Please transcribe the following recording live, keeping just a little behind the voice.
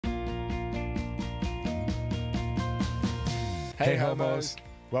Hey Homos!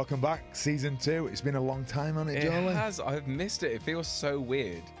 Welcome back, season 2. It's been a long time on it, Jolie. It has. I've missed it. It feels so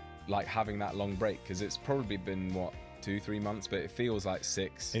weird, like having that long break, because it's probably been, 2-3 months, but it feels like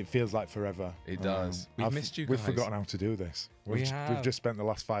 6. It feels like forever. It does. We've missed you guys. We've forgotten how to do this. We've just spent the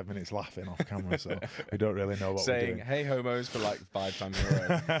last 5 minutes laughing off camera, so we don't really know what we're doing. Saying, hey Homos, for like 5 times in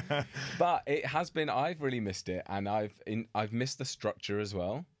a row. But it has been, I've really missed it, and I've missed the structure as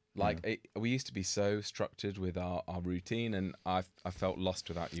well. Like, we used to be so structured with our routine, and I felt lost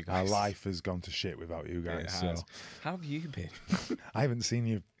without you guys. Our life has gone to shit without you guys. It has. So. How have you been? I haven't seen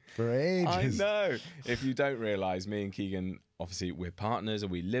you for ages. I know. If you don't realise, me and Keegan, obviously we're partners and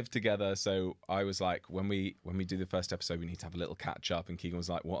we live together. So I was like, when we do the first episode, we need to have a little catch up. And Keegan was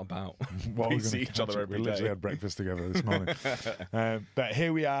like, what about? We see each other every day. We literally had breakfast together this morning. But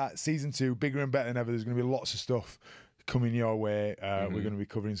here we are, season 2, bigger and better than ever. There's going to be lots of stuff coming your way. We're going to be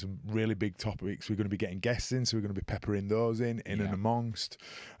covering some really big topics. We're going to be getting guests in, so we're going to be peppering those in and amongst.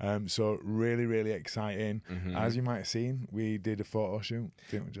 So really, really exciting. As you might have seen, we did a photo shoot,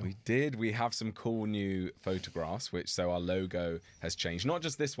 didn't we, John? We did. We have some cool new photographs, so our logo has changed. Not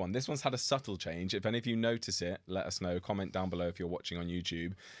just this one. This one's had a subtle change. If any of you notice it, let us know. Comment down below if you're watching on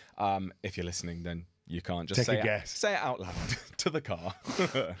YouTube. If you're listening, then you can't just say it out loud to the car.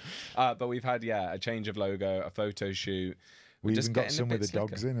 But we've had, a change of logo, a photo shoot. We even got some with the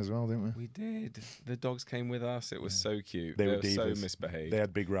dogs in as well, didn't we? We did. The dogs came with us. It was so cute. They were so misbehaved. They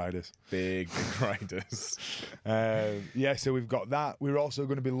had big riders. Big riders. So we've got that. We're also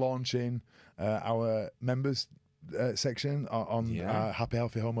going to be launching our members section on our Happy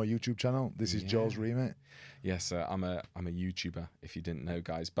Healthy Homo YouTube channel. This is Joel's remit. Yes, I'm a YouTuber, if you didn't know,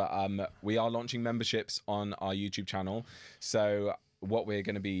 guys. But we are launching memberships on our YouTube channel. So what we're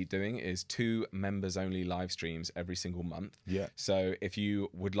going to be doing is 2 members-only live streams every single month. Yeah. So if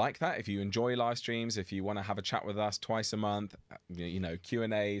you would like that, if you enjoy live streams, if you want to have a chat with us twice a month,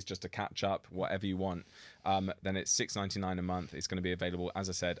 Q&As, just to catch up, whatever you want, then it's $6.99 a month. It's going to be available, as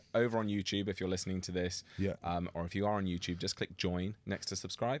I said, over on YouTube if you're listening to this. Yeah. Or if you are on YouTube, just click join next to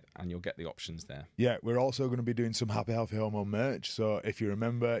subscribe and you'll get the options there. Yeah. We're also going to be doing some Happy Healthy Homo merch. So if you're a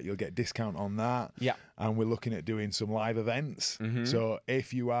member, you'll get discount on that. Yeah. And we're looking at doing some live events. So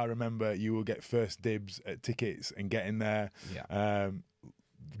if you are a member, you will get first dibs at tickets and get in there. Yeah.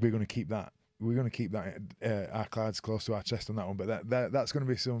 We're going to keep that. We're going to keep that our cards close to our chest on that one, but that's going to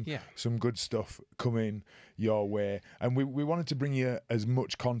be some good stuff coming your way. And we wanted to bring you as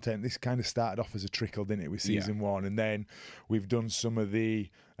much content. This kind of started off as a trickle, didn't it, with season 1, and then we've done some of the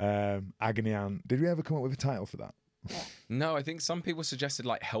agony aunt. Did we ever come up with a title for that? No, I think some people suggested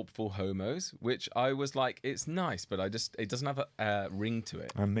like helpful homos, which I was like, it's nice, but it doesn't have a ring to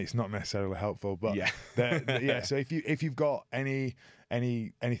it, and it's not necessarily helpful. But so if you've got anything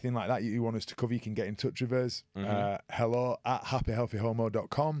like that you want us to cover, you can get in touch with us. Hello at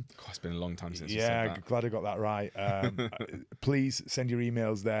happyhealthyhomo.com. God, it's been a long time since you said that. Glad I got that right. Please send your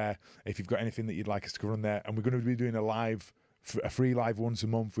emails there if you've got anything that you'd like us to cover on there, and we're going to be doing a free live once a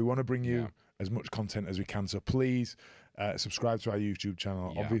month. We want to bring you as much content as we can, so please subscribe to our YouTube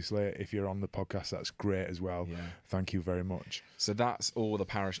channel. Obviously, if you're on the podcast, that's great as well. Thank you very much. So that's all the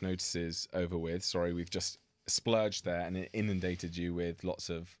parish notices over with. Sorry, we've just splurged there and inundated you with lots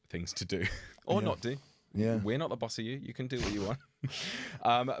of things to do or not do. We're not the boss of you. You can do what you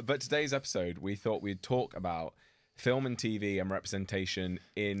want. But today's episode, we thought we'd talk about film and TV and representation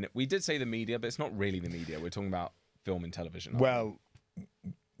in, we did say the media, but it's not really the media. We're talking about film and television. Well,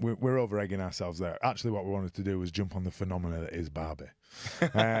 we're over-egging ourselves there. Actually, what we wanted to do was jump on the phenomena that is Barbie.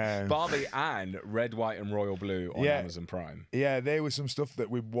 Barbie and Red, White and Royal Blue on Amazon Prime. Yeah, there was some stuff that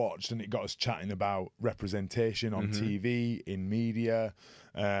we watched and it got us chatting about representation on TV, in media,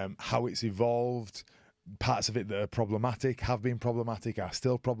 how it's evolved, parts of it that are problematic, have been problematic, are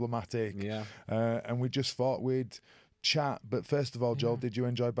still problematic. Yeah. And we just thought we'd chat. But first of all, Joel, did you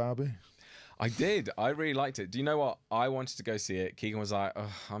enjoy Barbie? I did. I really liked it. Do you know what? I wanted to go see it. Keegan was like,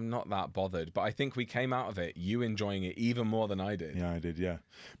 oh, I'm not that bothered. But I think we came out of it, you enjoying it even more than I did. Yeah, I did,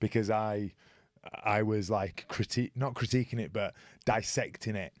 because I was like not critiquing it, but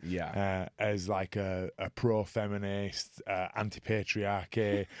dissecting it as like a pro-feminist,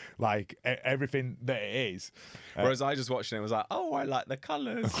 anti-patriarchy, like everything that it is. Whereas I just watched it and was like, oh, I like the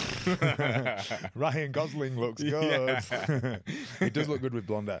colours. Ryan Gosling looks good. He does look good with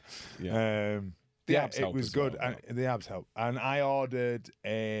blonde hair. The abs help. It was as good. well, And the abs help. And I ordered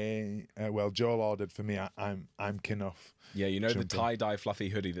Joel ordered for me. I'm Knuff. Yeah, you know the tie-dye fluffy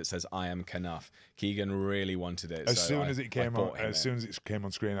hoodie that says "I am Knuff." Keegan really wanted it. As soon as it came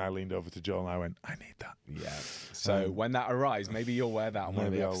on screen, I leaned over to Joel and I went, "I need that." Yeah. So when that arrives, maybe you'll wear that on one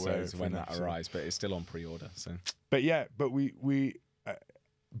of the episodes when that arrives. But it's still on pre-order. So. But we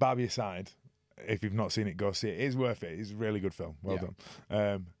Barbie aside, if you've not seen it, go see it. It is worth it. It's a really good film. Well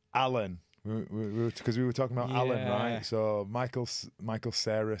done. Alan. Because we were talking about Alan, right? So Michael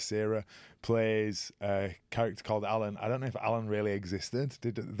Cera plays a character called Alan. I don't know if Alan really existed.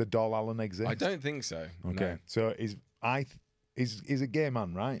 Did the doll Alan exist? I don't think so. Okay, no. So he's a gay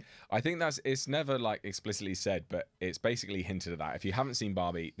man, right? I think it's never like explicitly said, but it's basically hinted at that. If you haven't seen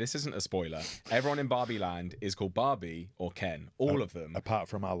Barbie, this isn't a spoiler. Everyone in Barbie Land is called Barbie or Ken. All of them. Apart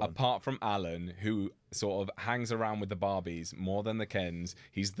from Alan, who sort of hangs around with the Barbies more than the Kens.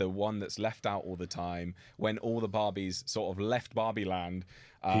 He's the one that's left out all the time. When all the Barbies sort of left Barbie Land,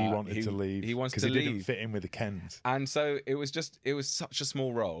 he wanted to leave. He wants to leave. Because he didn't fit in with the Kens. And so it was such a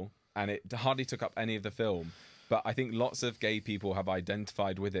small role, and it hardly took up any of the film. But I think lots of gay people have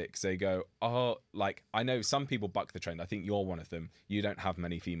identified with it because they go, oh, like, I know some people buck the trend. I think you're one of them. You don't have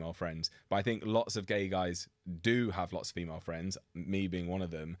many female friends. But I think lots of gay guys do have lots of female friends, me being one of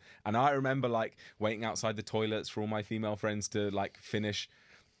them. And I remember, like, waiting outside the toilets for all my female friends to, like, finish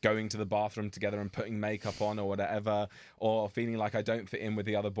going to the bathroom together and putting makeup on or whatever, or feeling like I don't fit in with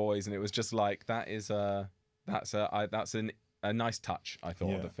the other boys. And it was just like, that's a nice touch, I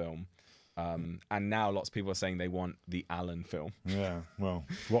thought, of the film. And now lots of people are saying they want the Alan film. Yeah, well,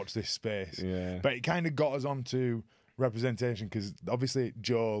 watch this space. Yeah. But it kind of got us onto representation because obviously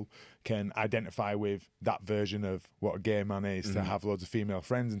Joel can identify with that version of what a gay man is, to have loads of female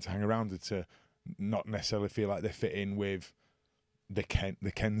friends and to hang around and to not necessarily feel like they fit in with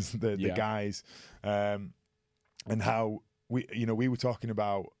the guys. And how we were talking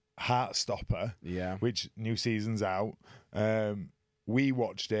about Heartstopper, which new season's out. We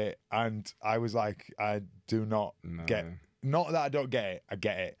watched it and I was like, I do not get. Not that I don't get it. I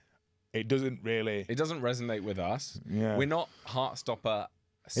get it. It doesn't resonate with us. Yeah, we're not Heartstopper.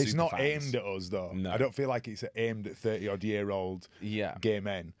 It's not fans. aimed at us though. No. I don't feel like it's aimed at 30-odd-year-old gay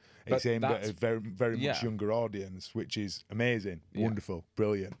men. It's aimed at a very, very much younger audience, which is amazing, wonderful,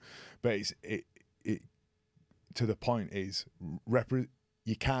 brilliant. But it to the point is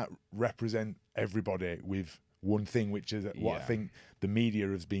you can't represent everybody with one thing, which is what I think the media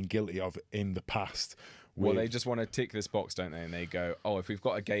has been guilty of in the past. Well, they just want to tick this box, don't they? And they go, oh, if we've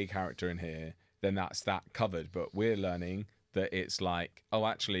got a gay character in here, then that's that covered. But we're learning that it's like, oh,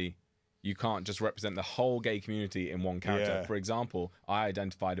 actually, you can't just represent the whole gay community in one character. Yeah. For example, I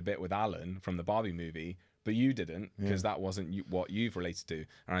identified a bit with Alan from the Barbie movie, but you didn't, because that wasn't what you've related to.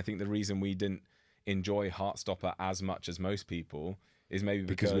 And I think the reason we didn't enjoy Heartstopper as much as most people is maybe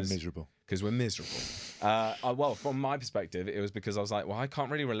because we're miserable. Because we're miserable. Well, from my perspective, it was because I was like, well, I can't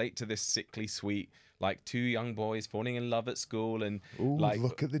really relate to this sickly sweet, like, two young boys falling in love at school and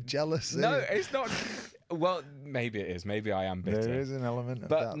look at the jealousy. No, it's not. Well, maybe it is. Maybe I am bitter. There is an element of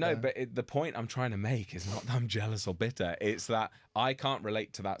but that. No, but the point I'm trying to make is not that I'm jealous or bitter. It's that I can't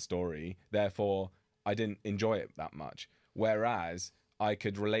relate to that story. Therefore, I didn't enjoy it that much. Whereas I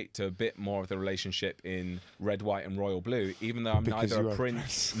could relate to a bit more of the relationship in Red, White and Royal Blue, even though I'm neither a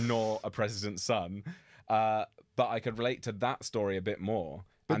prince nor a president's son. But I could relate to that story a bit more,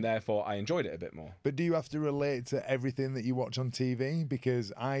 and therefore I enjoyed it a bit more. But do you have to relate to everything that you watch on TV?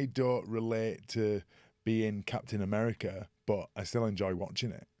 Because I don't relate to being Captain America, but I still enjoy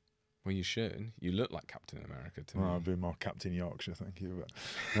watching it. Well, you should. You look like Captain America to me. I'd be more Captain Yorkshire, thank you.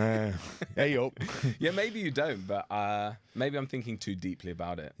 But, hey up. Yeah, maybe you don't, but maybe I'm thinking too deeply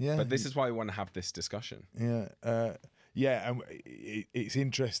about it. Yeah. But this is why we want to have this discussion. Yeah. And it's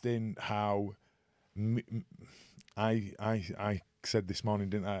interesting how I said this morning,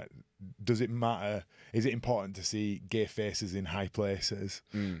 didn't I? Does it matter? Is it important to see gay faces in high places,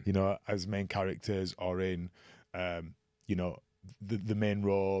 as main characters or in, the main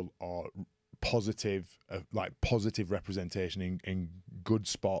role, or positive representation in good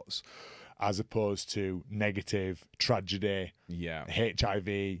spots, as opposed to negative, tragedy,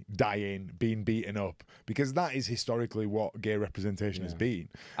 HIV, dying, being beaten up, because that is historically what gay representation has been.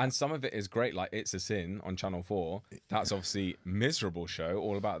 And some of it is great, like It's a Sin on Channel 4. That's obviously a miserable show,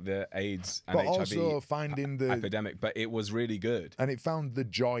 all about the AIDS and but HIV also finding the epidemic, but it was really good. And it found the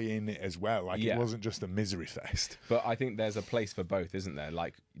joy in it as well. Like, it wasn't just a misery fest. But I think there's a place for both, isn't there?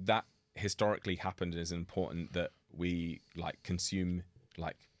 Like, that historically happened, and it's important that we, like, consume,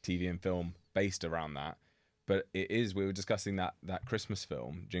 like, TV and film based around that. But we were discussing that Christmas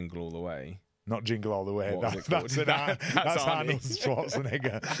film, Jingle All the Way. not Jingle All the Way. What was it called? That's Arnold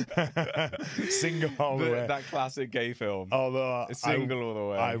Schwarzenegger. Single All the Way. That classic gay film. Although Single All the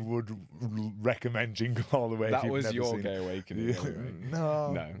Way. I would recommend Jingle All the Way. That if you've was never your seen gay it. awakening. Anyway.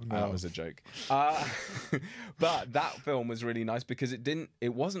 No, that was a joke. But that film was really nice because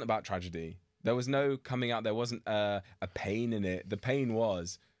it wasn't about tragedy. There was no coming out. There wasn't a pain in it. The pain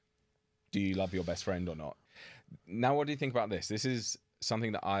was, do you love your best friend or not? Now, what do you think about this? This is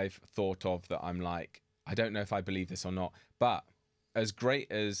something that I've thought of that I'm like, I don't know if I believe this or not. But as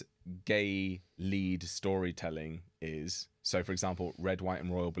great as gay lead storytelling is, so for example, Red, White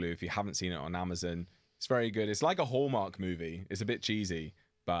and Royal Blue, if you haven't seen it on Amazon, it's very good. It's like a Hallmark movie. It's a bit cheesy,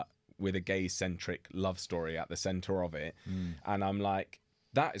 but with a gay-centric love story at the center of it. And I'm like,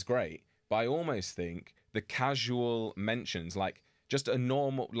 that is great. But I almost think the casual mentions, like just a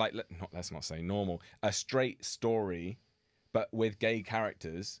normal, like, let's not say normal, a straight story, but with gay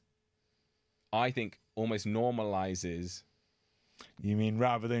characters, I think almost normalizes. You mean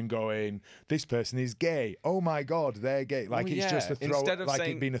rather than going, this person is gay, oh my God, they're gay. Like it's just a throw, instead of like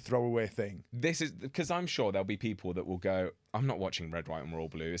saying, it being a throwaway thing. This is because I'm sure there'll be people that will go, I'm not watching Red, White and Royal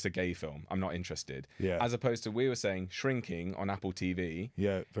Blue. It's a gay film. I'm not interested. Yeah. As opposed to we were saying Shrinking on Apple TV.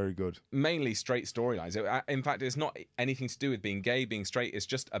 Yeah, very good. Mainly straight storylines. In fact, it's not anything to do with being gay, being straight. It's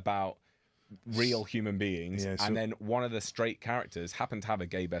just about real human beings. Yeah, and then one of the straight characters happened to have a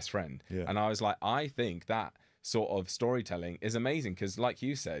gay best friend. Yeah. And I was like, I think that sort of storytelling is amazing because, like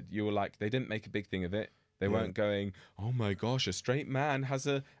you said, you were like, they didn't make a big thing of it. They weren't going, oh my gosh, a straight man has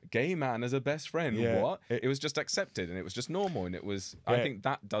a gay man as a best friend. Yeah. What? It was just accepted and it was just normal. And it was, I think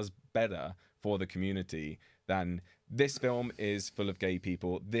that does better for the community than this film is full of gay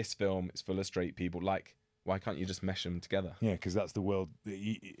people. This film is full of straight people. Like, why can't you just mesh them together? Yeah, because that's the world,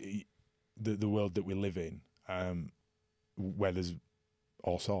 the world that we live in, where there's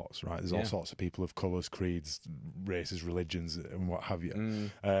all sorts, right? There's all sorts of people of colours, creeds, races, religions, and what have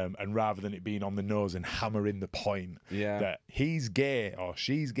you. And rather than it being on the nose and hammering the point that he's gay or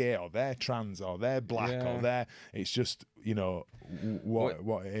she's gay or they're trans or they're black or they're, it's just, you know,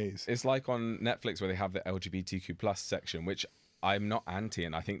 what it is. It's like on Netflix where they have the LGBTQ plus section, which I'm not anti,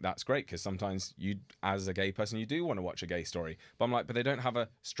 and I think that's great because sometimes you, as a gay person, you do want to watch a gay story. But I'm like, but they don't have a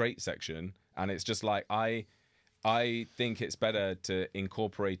straight section, and it's just like I think it's better to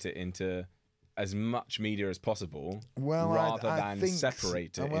incorporate it into as much media as possible, rather than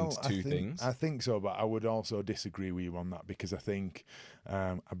separate it into two things. I think so, but I would also disagree with you on that because I think,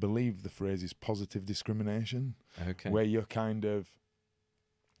 I believe the phrase is positive discrimination, where you're kind of,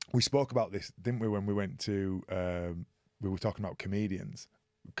 we spoke about this, didn't we, when we went to, we were talking about comedians,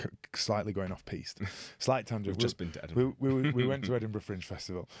 slightly going off piste, slight tangent. We've just been to Edinburgh. We went to Edinburgh Fringe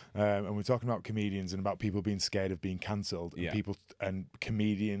Festival, and we're talking about comedians and about people being scared of being cancelled, and people and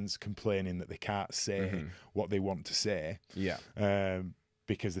comedians complaining that they can't say what they want to say,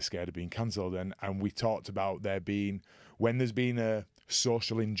 because they're scared of being cancelled. And we talked about there being, when there's been a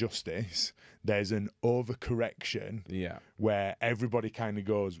social injustice, there's an overcorrection, where everybody kind of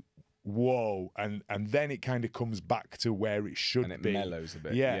goes, whoa, and then it kind of comes back to where it should be. And it mellows a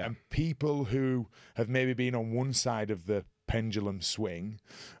bit. And people who have maybe been on one side of the pendulum swing,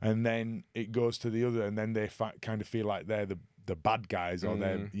 and then it goes to the other, and then they kind of feel like they're the bad guys, or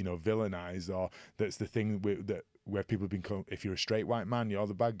they're, you know, villainized, or that's the thing where people have been called, if you're a straight white man, you're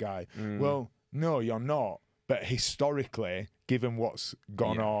the bad guy. Well, no, you're not. But historically, given what's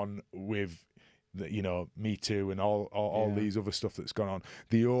gone on with, you know, Me Too and all these other stuff that's gone on,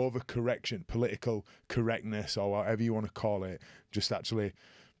 the overcorrection, political correctness, or whatever you want to call it, just actually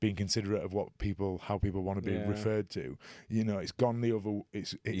being considerate of how people want to be referred to, you know, it's gone the other,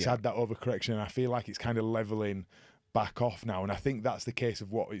 it's had that overcorrection, and I feel like it's kind of leveling back off now. And I think that's the case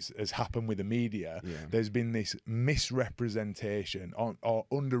of what has happened with the media. There's been this misrepresentation or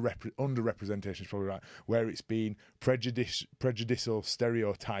underrepresentation is probably right, where it's been prejudicial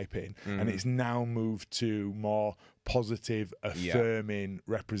stereotyping, and it's now moved to more positive, affirming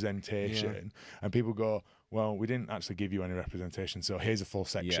representation, and people go, well, we didn't actually give you any representation, so here's a full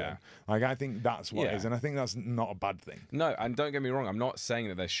section. Like, I think that's what it is, and I think that's not a bad thing. No, and don't get me wrong, I'm not saying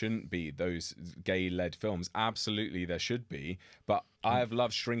that there shouldn't be those gay-led films. Absolutely there should be, but I have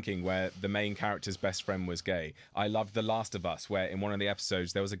loved Shrinking, where the main character's best friend was gay. I loved The Last of Us, where in one of the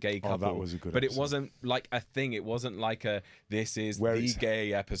episodes there was a gay couple. That was a good but episode. It wasn't like a thing. It wasn't like this is the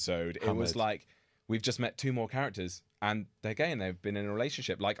gay episode. It was like, we've just met two more characters, and they're gay, and they've been in a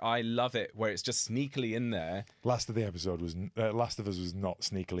relationship. Like, I love it where it's just sneakily in there. Last of Us was not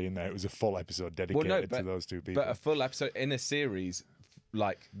sneakily in there. It was a full episode dedicated to those two people. But a full episode in a series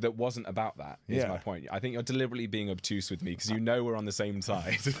like that wasn't about that. Is my point. I think you're deliberately being obtuse with me because you know we're on the same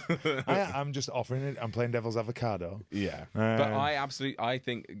side. I'm just offering it. I'm playing devil's avocado. Yeah, but I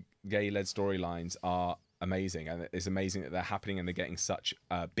think gay-led storylines are amazing, and it's amazing that they're happening and they're getting such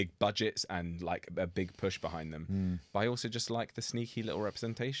big budgets and like a big push behind them. But I also just like the sneaky little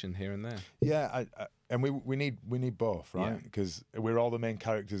representation here and there. Yeah, and we need both, right? Because we're all the main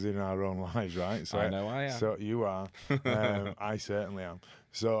characters in our own lives, right? So I know I am. So you are. I certainly am.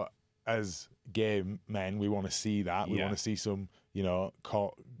 So as gay men, we want to see that. We want to see some, you know,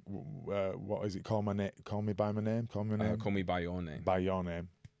 what is it? Call me by my name. Call me name. Call me by your name. By your name.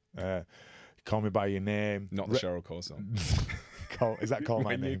 Call me by your name. Not the Cheryl Cole song. Is that Call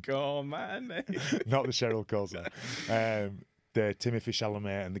My When Name? You call my name. Not the Cheryl Cole song. The Timothy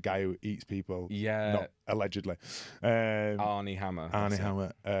Chalamet and the guy who eats people. Yeah. Not allegedly. Arnie Hammer. Arnie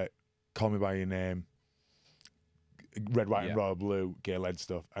Hammer. Call Me By Your Name. Red, White and Royal Blue, gay-led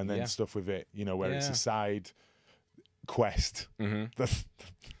stuff. And then stuff with it, you know, where it's a side quest.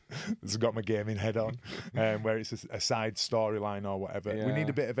 That's got my gaming head on, where it's a side storyline or whatever. We need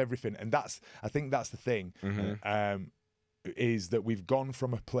a bit of everything, and I think that's the thing. Is that we've gone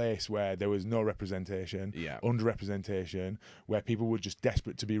from a place where there was no representation, underrepresentation, where people were just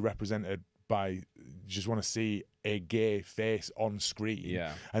desperate to be represented by, just want to see a gay face on screen,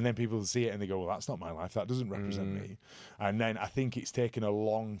 and then people see it and they go, well, that's not my life, that doesn't represent me. And then I think it's taken a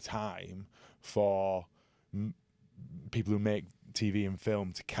long time for people who make TV and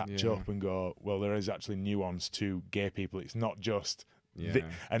film to catch up and go, well, there is actually nuance to gay people. It's not just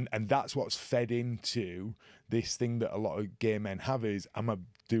and that's what's fed into this thing that a lot of gay men have is, am I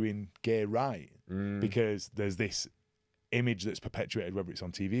doing gay right? Because there's this image that's perpetuated, whether it's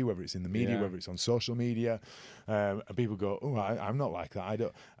on TV, whether it's in the media, whether it's on social media, and people go, oh, I'm not like that, I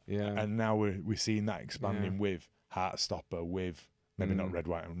don't. And now we're seeing that expanding with Heartstopper, with maybe not Red,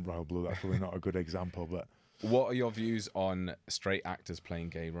 White and Royal Blue, that's probably not a good example, but what are your views on straight actors playing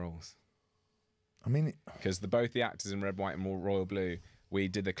gay roles? I mean, because both the actors in Red, White and Royal Blue, we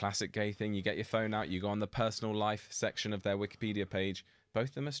did the classic gay thing. You get your phone out, you go on the personal life section of their Wikipedia page. Both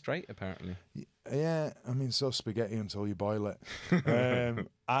of them are straight, apparently. Yeah, I mean, so spaghetti until you boil it.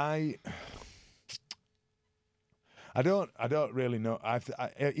 I don't really know.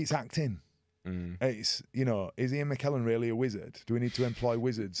 It's acting. It's, you know, is Ian McKellen really a wizard? Do we need to employ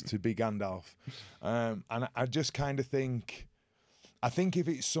wizards to be Gandalf? And I just kind of think, if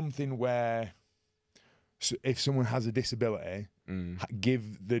it's something where, if someone has a disability,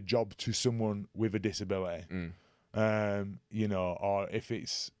 give the job to someone with a disability. You know, or if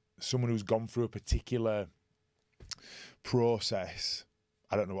it's someone who's gone through a particular process,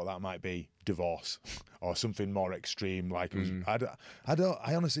 I don't know what that might be, divorce or something more extreme. Like, I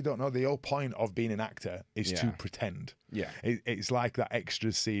honestly don't know. The whole point of being an actor is to pretend. It's like that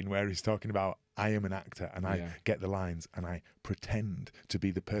extra scene where he's talking about, I am an actor and I get the lines and I pretend to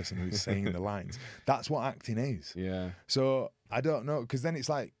be the person who's saying the lines. That's what acting is. So I don't know, because then it's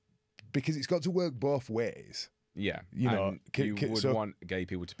like, because it's got to work both ways. You know, you would want gay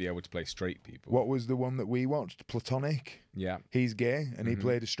people to be able to play straight people. What was the one that we watched? Platonic. He's gay and he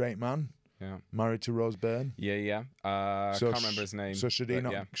played a straight man. Married to Rose Byrne. I can't remember his name. So should he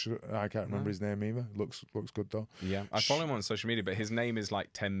not? I can't remember his name either. Looks good though. I follow him on social media, but his name is like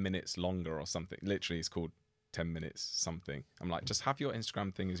 10 minutes longer or something. Literally, it's called 10 minutes something. I'm like, just have your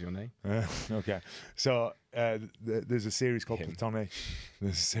Instagram thing as your name. Okay. So there's a series called Platonic.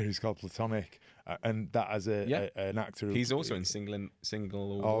 There's a series called Platonic. And that as an actor, he's also in Single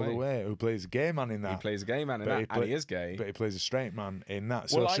All the way, who plays a gay man in that. He plays a gay man in that, and he is gay, but he plays a straight man in that.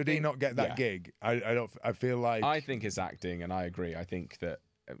 So should he not get that gig? I feel like, I think it's acting, and I agree. I think that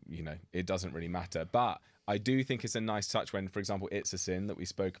you know, it doesn't really matter, but I do think it's a nice touch when, for example, It's a Sin that we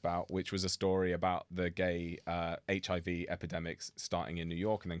spoke about, which was a story about the gay HIV epidemics starting in New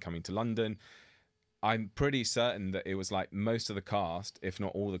York and then coming to London. I'm pretty certain that it was like most of the cast, if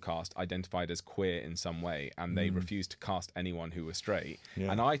not all the cast, identified as queer in some way, and they refused to cast anyone who was straight.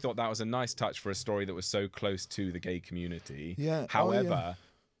 And I thought that was a nice touch for a story that was so close to the gay community. However,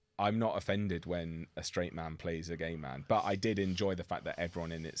 I'm not offended when a straight man plays a gay man, but I did enjoy the fact that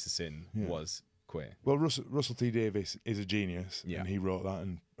everyone in It's a Sin was queer. Well, Russell T Davies is a genius, and he wrote that,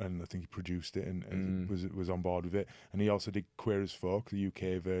 and I think he produced it and was on board with it. And he also did Queer as Folk, the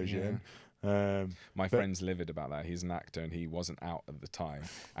UK version. My friend's livid about that. He's an actor and he wasn't out at the time,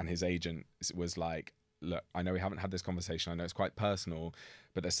 and his agent was like, look, I know we haven't had this conversation, I know it's quite personal,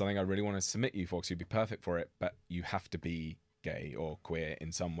 but there's something I really want to submit you for because you'd be perfect for it, but you have to be gay or queer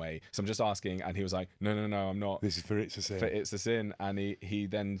in some way, so I'm just asking. And he was like, no, I'm not. This is for It's a Sin. For It's a Sin. And he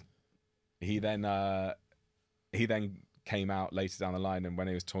then came out later down the line, and when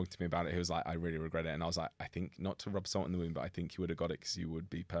he was talking to me about it, he was like, I really regret it. And I was like, I think, not to rub salt in the wound, but I think you would have got it because you would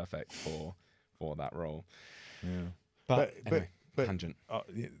be perfect for that role. Yeah. But anyway, tangent.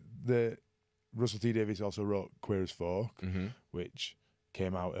 The Russell T Davies also wrote Queer as Folk, which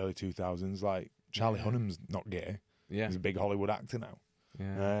came out early 2000s. Like, Charlie Hunnam's not gay. Yeah. He's a big Hollywood actor now.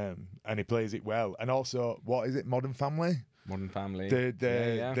 Yeah. And he plays it well. And also, what is it? Modern Family? Modern Family.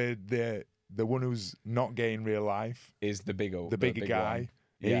 The one who's not gay in real life is the bigger guy.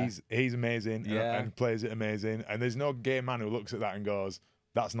 Yeah. He's amazing and plays it amazing. And there's no gay man who looks at that and goes,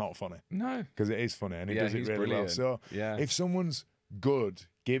 that's not funny. No. Because it is funny and he does it really well. So if someone's good,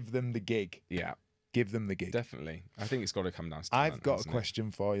 give them the gig. Yeah. Give them the gig. Definitely. I think it's got to come down to talent. I've got a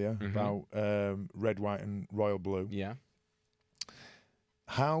question for you about Red, White and Royal Blue. Yeah.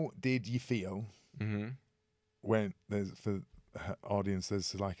 How did you feel when for audience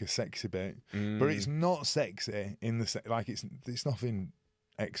there's like a sexy bit, but it's not sexy in the like it's nothing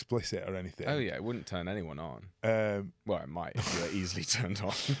explicit or anything. Oh yeah, it wouldn't turn anyone on. Well, it might if you're easily turned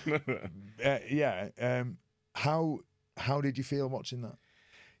on. How did you feel watching that?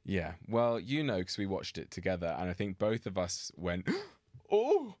 Yeah, well, you know, because we watched it together, and I think both of us went,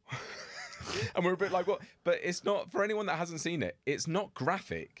 oh. And we're a bit like, what? But it's not, for anyone that hasn't seen it, it's not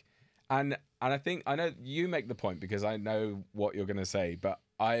graphic. And I think, I know you make the point because I know what you're going to say, but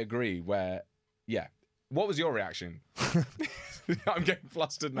I agree where, yeah. What was your reaction? I'm getting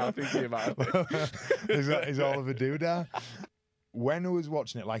flustered now thinking about it. Is Oliver Doodah? When I was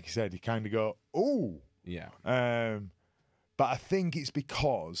watching it, like you said, you kind of go, oh. Yeah. But I think it's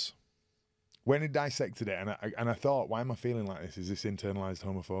because when he dissected it, and I thought, why am I feeling like this? Is this internalized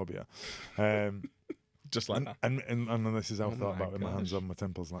homophobia? Just like that. And this is how I thought about it with my hands on my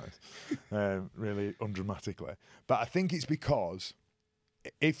temples like this, really undramatically. But I think it's because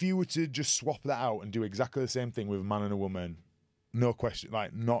if you were to just swap that out and do exactly the same thing with a man and a woman, no question,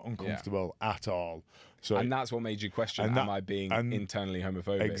 like not uncomfortable at all. So and that's what made you question, am I being internally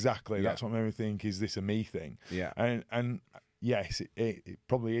homophobic? Exactly. That's what made me think, is this a me thing? Yeah. And yes, it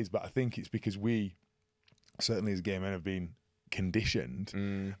probably is, but I think it's because we, certainly as gay men, have been conditioned,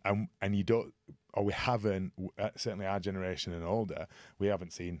 and you don't, or we haven't, certainly our generation and older, we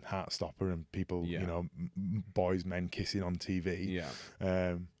haven't seen Heartstopper and people, you know, boys, men kissing on TV.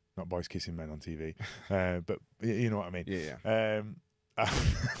 Yeah. Not boys kissing men on TV, but you know what I mean. Yeah.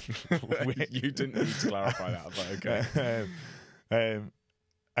 You didn't need to clarify that, but okay.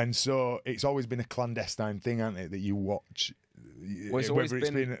 And so it's always been a clandestine thing, hasn't it, that you watch. Well, it's always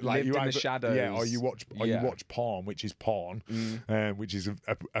been like you in the shadows. Yeah, or you watch porn, which is porn, which is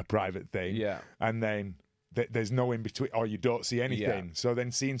a private thing. Yeah. And then there's no in between, or you don't see anything. Yeah. So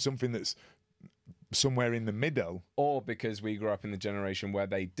then seeing something that's somewhere in the middle. Or because we grew up in the generation where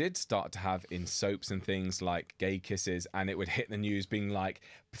they did start to have in soaps and things like gay kisses, and it would hit the news being like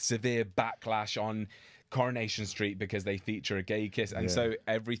severe backlash on Coronation Street because they feature a gay kiss. And so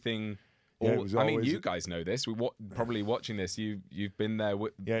everything... I mean, you guys know this. Probably watching this, you've been there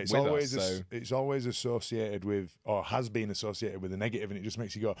with us. It's always associated with, or has been associated with, a negative, and it just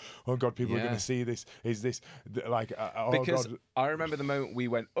makes you go, "Oh God, people are going to see this. Is this like?" Because God. I remember the moment we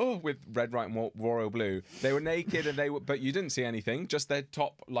went, "Oh," with Red, White, and Royal Blue. They were naked, and but you didn't see anything, just their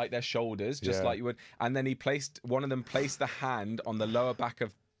top, like their shoulders, just like you would. And then one of them placed the hand on the lower back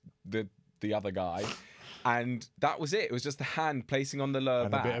of the other guy. And that was it. It was just the hand placing on the lower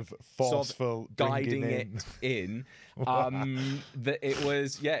back, a bit of forceful guiding it in. That it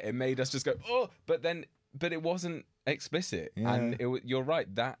was, it made us just go, oh, but it wasn't explicit. Yeah. And you're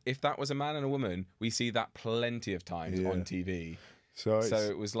right, that if that was a man and a woman, we see that plenty of times on TV. So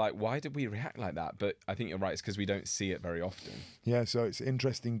it was like, why did we react like that? But I think you're right. It's because we don't see it very often. Yeah. So it's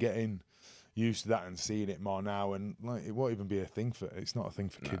interesting getting used to that and seeing it more now, and like it won't even be a thing it's not a thing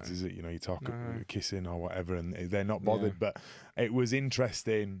for kids, is it? You know, you talk kissing or whatever and they're not bothered, but it was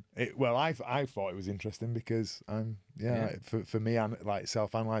interesting. I thought it was interesting because for me, I'm like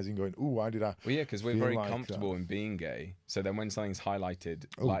self-analysing, going, ooh, why did I because we're very comfortable in being gay, so then when something's highlighted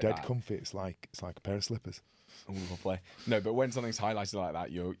comfy, it's like a pair of slippers. No, but when something's highlighted like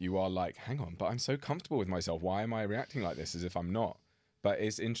that, you are like, hang on, but I'm so comfortable with myself, why am I reacting like this as if I'm not? But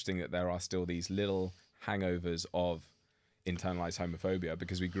it's interesting that there are still these little hangovers of internalized homophobia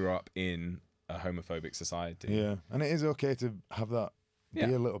because we grew up in a homophobic society. Yeah, and it is okay to have that be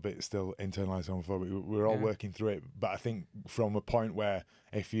a little bit still internalized homophobic. We're all working through it, but I think from a point where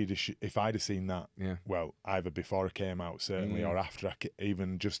if I'd have seen that, well, either before it came out certainly, or after,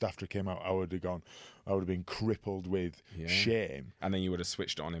 even just after it came out, I would have been crippled with shame. And then you would have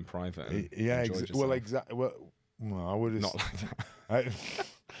switched it on in private. Exactly. Well, I would have not like that.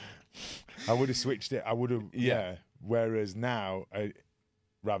 I would have switched it. I would have, Whereas now,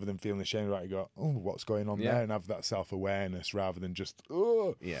 rather than feeling ashamed about it, you go, oh, what's going on there? And have that self-awareness rather than just,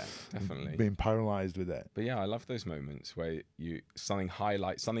 oh. Yeah, definitely. Being paralysed with it. But yeah, I love those moments where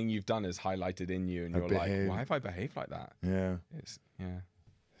something you've done is highlighted in you and you're like, why have I behaved like that? Yeah.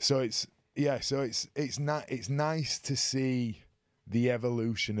 So it's nice to see the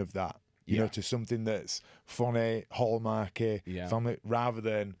evolution of that, you know, to something that's funny, hallmarky, family, rather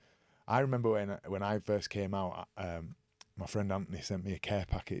than, I remember when I first came out, my friend Anthony sent me a care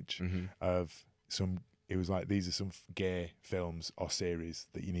package of it was like, these are some gay films or series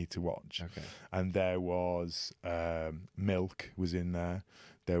that you need to watch. Okay. And there was Milk was in there.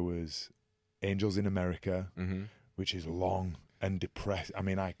 There was Angels in America, which is long and depressed. I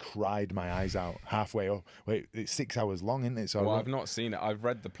mean, I cried my eyes out halfway up. Wait, it's 6 hours long, isn't it? So I've not seen it. I've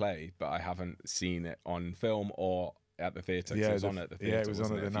read the play, but I haven't seen it on film or at the theatre. Yeah, it was on at the theatre. Yeah, it was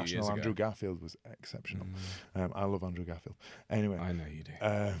on at the National. Andrew Garfield was exceptional. I love Andrew Garfield. Anyway, I know you do.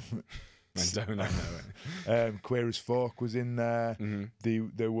 And don't I know it? Queer as Folk was in there.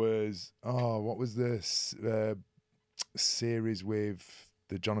 There was what was this series with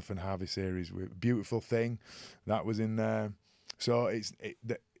the Jonathan Harvey series with Beautiful Thing, that was in there. So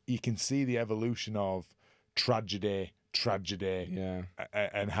you can see the evolution of tragedy,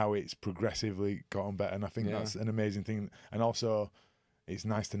 and how it's progressively gotten better. And I think that's an amazing thing. And also, it's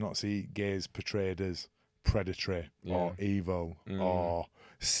nice to not see gays portrayed as predatory or evil or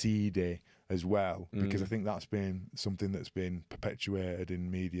seedy as well, because I think that's been something that's been perpetuated in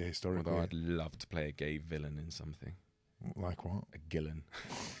media historically. Although I'd love to play a gay villain in something. Like what? A Gillen.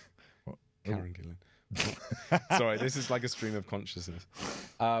 What? Karen Gillen. Sorry, this is like a stream of consciousness.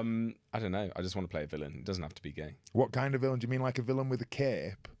 I don't know. I just want to play a villain. It doesn't have to be gay. What kind of villain? Do you mean like a villain with a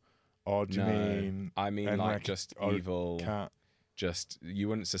cape? Or do you mean... I mean like just evil. Cat? Just, you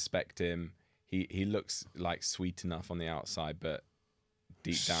wouldn't suspect him. He looks like sweet enough on the outside, but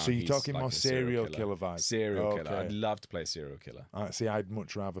deep down so you're talking like more serial killer vibe? Serial killer. I'd love to play a serial killer. See, I'd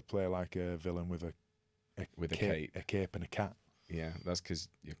much rather play like a villain with a cape. A cape and a cat. Yeah, that's because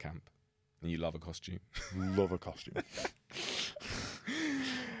you're camp. And you love a costume. Love a costume.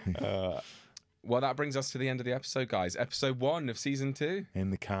 Well, that brings us to the end of the episode, guys. Episode 1 of season 2. In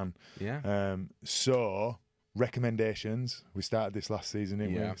the can. Yeah. So, recommendations. We started this last season,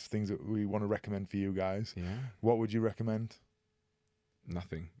 didn't we? Things that we want to recommend for you guys. Yeah. What would you recommend?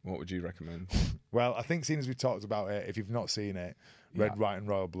 Nothing. What would you recommend? Well, I think seeing as we talked about it, if you've not seen it, Red, White and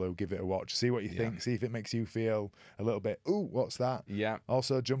Royal Blue, give it a watch. See what you think. See if it makes you feel a little bit, ooh, what's that? Yeah.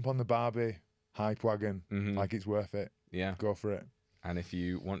 Also, jump on the Barbie hype wagon. Like it's worth it. Yeah. Go for it. And if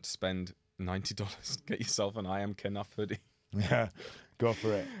you want to spend $90, get yourself an I Am Kenough hoodie. Yeah. Go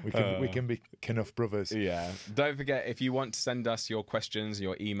for it. We can be Kenough brothers. Yeah. Don't forget, if you want to send us your questions,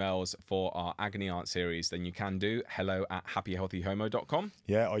 your emails for our Agony Aunt series, then you can do hello@happyhealthyhomo.com.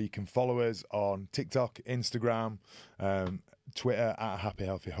 Yeah, or you can follow us on TikTok, Instagram, Twitter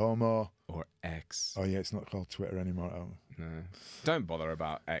 @happyhealthyhomo. Or X. Oh yeah, it's not called Twitter anymore. Oh. No. Don't bother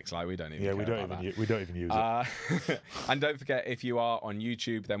about X. Like, we don't even. Yeah, we don't even use it. And don't forget, if you are on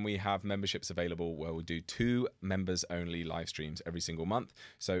YouTube, then we have memberships available where we do 2 members-only live streams every single month.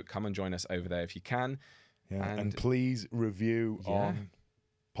 So come and join us over there if you can. Yeah, and please review on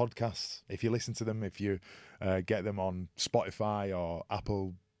podcasts if you listen to them. If you get them on Spotify or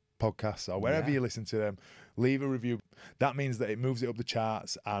Apple Podcasts or wherever you listen to them, leave a review. That means that it moves it up the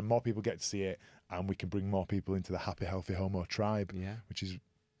charts and more people get to see it, and we can bring more people into the Happy Healthy Homo tribe, which is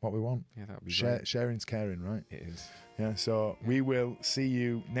what we want. Yeah, that would be great. Sharing's caring, right? It is. Yeah, so we will see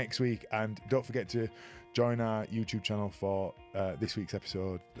you next week, and don't forget to join our YouTube channel for this week's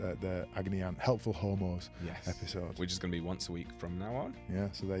episode, the Agony Aunt Helpful Homos episode. Which is going to be once a week from now on. Yeah,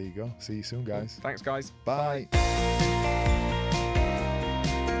 so there you go. See you soon, guys. Thanks, guys. Bye.